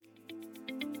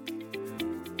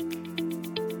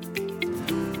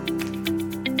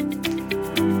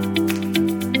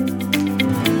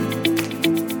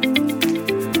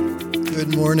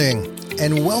morning,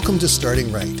 and welcome to Starting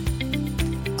Right.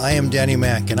 I am Danny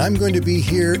Mack, and I'm going to be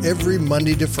here every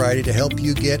Monday to Friday to help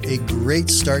you get a great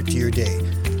start to your day.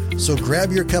 So grab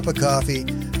your cup of coffee,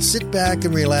 sit back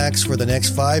and relax for the next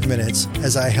 5 minutes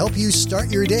as I help you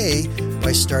start your day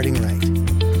by starting right.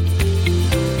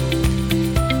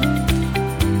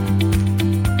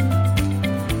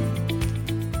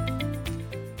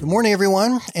 Good morning,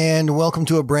 everyone, and welcome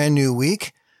to a brand new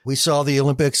week. We saw the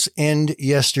Olympics end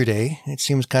yesterday. It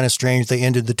seems kind of strange they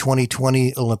ended the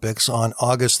 2020 Olympics on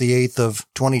August the 8th of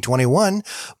 2021,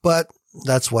 but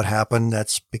that's what happened.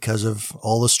 That's because of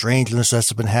all the strangeness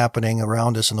that's been happening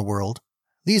around us in the world.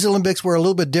 These Olympics were a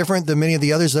little bit different than many of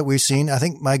the others that we've seen. I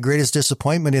think my greatest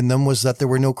disappointment in them was that there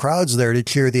were no crowds there to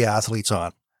cheer the athletes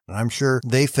on. And I'm sure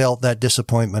they felt that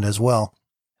disappointment as well.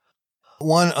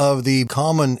 One of the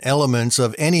common elements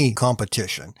of any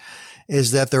competition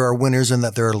is that there are winners and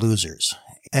that there are losers.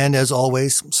 And as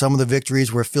always, some of the victories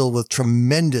were filled with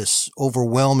tremendous,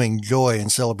 overwhelming joy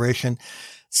and celebration.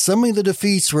 Some of the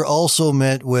defeats were also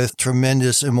met with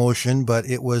tremendous emotion, but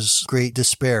it was great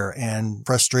despair and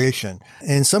frustration.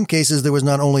 In some cases, there was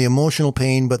not only emotional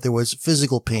pain, but there was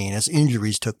physical pain as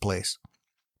injuries took place.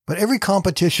 But every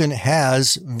competition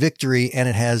has victory and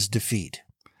it has defeat.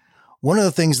 One of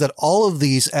the things that all of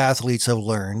these athletes have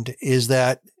learned is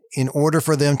that in order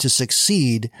for them to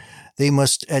succeed, they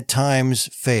must at times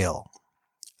fail.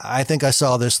 I think I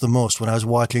saw this the most when I was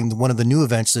watching one of the new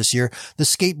events this year, the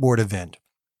skateboard event.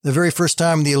 The very first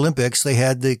time in the Olympics, they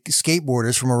had the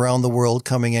skateboarders from around the world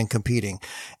coming and competing.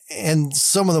 And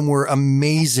some of them were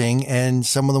amazing and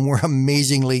some of them were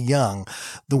amazingly young.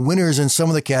 The winners in some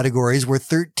of the categories were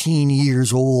 13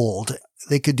 years old.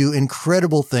 They could do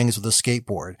incredible things with a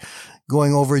skateboard,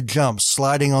 going over jumps,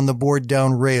 sliding on the board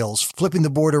down rails, flipping the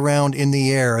board around in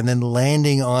the air, and then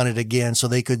landing on it again so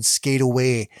they could skate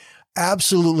away.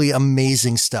 Absolutely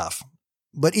amazing stuff.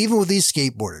 But even with these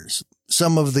skateboarders,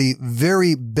 some of the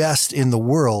very best in the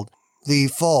world, the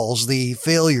falls, the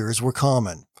failures were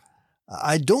common.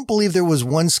 I don't believe there was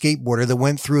one skateboarder that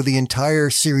went through the entire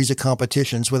series of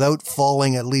competitions without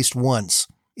falling at least once.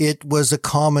 It was a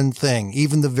common thing.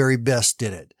 Even the very best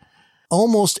did it.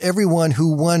 Almost everyone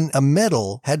who won a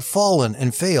medal had fallen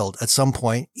and failed at some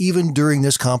point, even during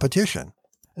this competition.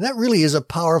 And that really is a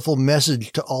powerful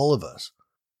message to all of us.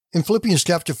 In Philippians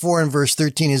chapter 4 and verse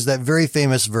 13 is that very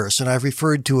famous verse, and I've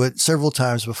referred to it several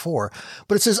times before,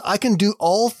 but it says, I can do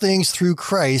all things through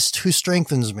Christ who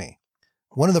strengthens me.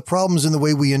 One of the problems in the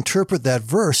way we interpret that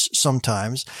verse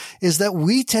sometimes is that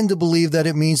we tend to believe that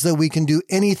it means that we can do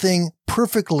anything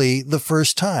perfectly the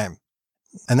first time.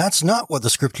 And that's not what the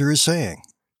scripture is saying.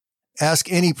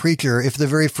 Ask any preacher if the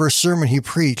very first sermon he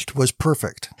preached was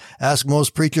perfect. Ask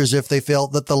most preachers if they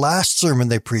felt that the last sermon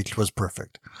they preached was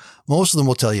perfect. Most of them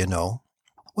will tell you no.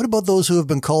 What about those who have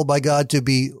been called by God to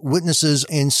be witnesses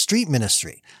in street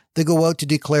ministry? They go out to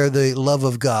declare the love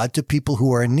of God to people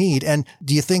who are in need. And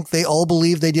do you think they all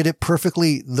believe they did it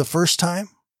perfectly the first time?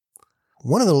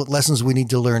 One of the lessons we need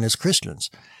to learn as Christians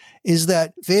is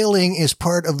that failing is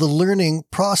part of the learning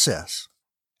process.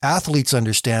 Athletes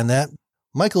understand that.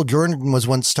 Michael Jordan was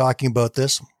once talking about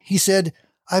this. He said,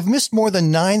 I've missed more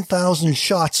than 9,000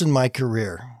 shots in my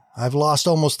career. I've lost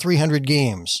almost 300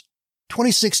 games.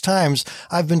 26 times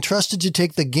I've been trusted to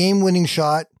take the game-winning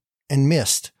shot and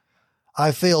missed.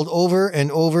 I've failed over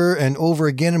and over and over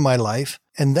again in my life,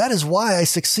 and that is why I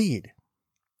succeed.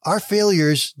 Our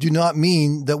failures do not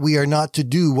mean that we are not to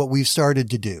do what we've started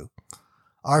to do.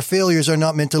 Our failures are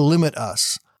not meant to limit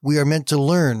us. We are meant to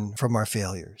learn from our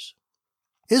failures.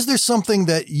 Is there something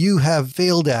that you have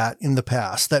failed at in the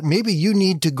past that maybe you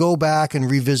need to go back and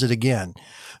revisit again?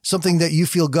 Something that you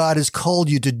feel God has called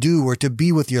you to do or to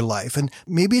be with your life. And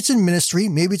maybe it's in ministry.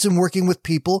 Maybe it's in working with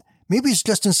people. Maybe it's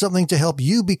just in something to help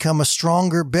you become a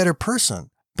stronger, better person.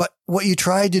 But what you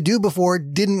tried to do before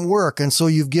didn't work, and so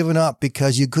you've given up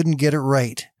because you couldn't get it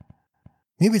right.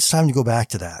 Maybe it's time to go back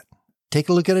to that. Take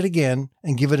a look at it again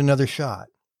and give it another shot.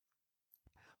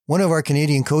 One of our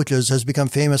Canadian coaches has become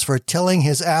famous for telling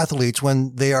his athletes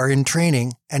when they are in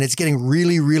training and it's getting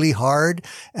really, really hard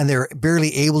and they're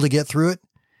barely able to get through it,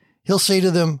 he'll say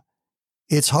to them,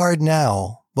 it's hard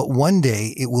now, but one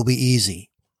day it will be easy.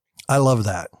 I love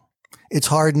that. It's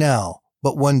hard now,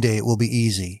 but one day it will be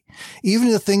easy. Even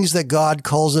the things that God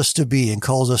calls us to be and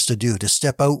calls us to do, to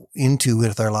step out into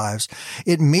with our lives,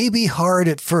 it may be hard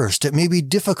at first. It may be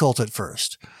difficult at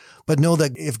first. But know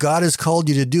that if God has called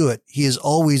you to do it, He is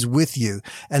always with you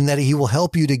and that He will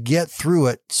help you to get through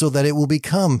it so that it will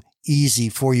become easy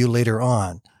for you later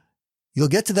on. You'll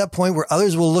get to that point where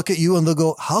others will look at you and they'll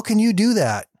go, how can you do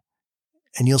that?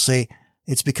 And you'll say,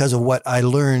 it's because of what I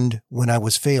learned when I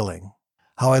was failing.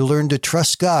 how I learned to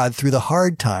trust God through the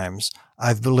hard times.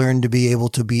 I've learned to be able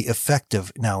to be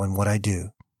effective now in what I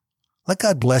do. Let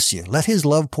God bless you. Let his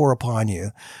love pour upon you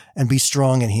and be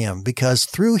strong in him, because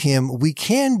through him we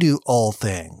can do all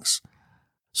things.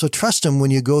 So trust him when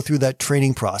you go through that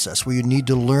training process where you need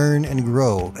to learn and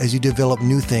grow as you develop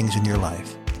new things in your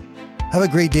life. Have a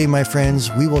great day, my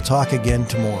friends. We will talk again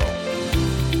tomorrow.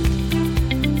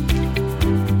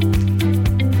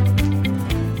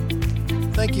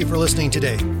 Thank you for listening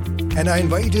today. And I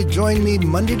invite you to join me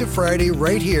Monday to Friday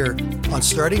right here on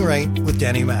Starting Right with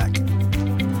Danny Mac.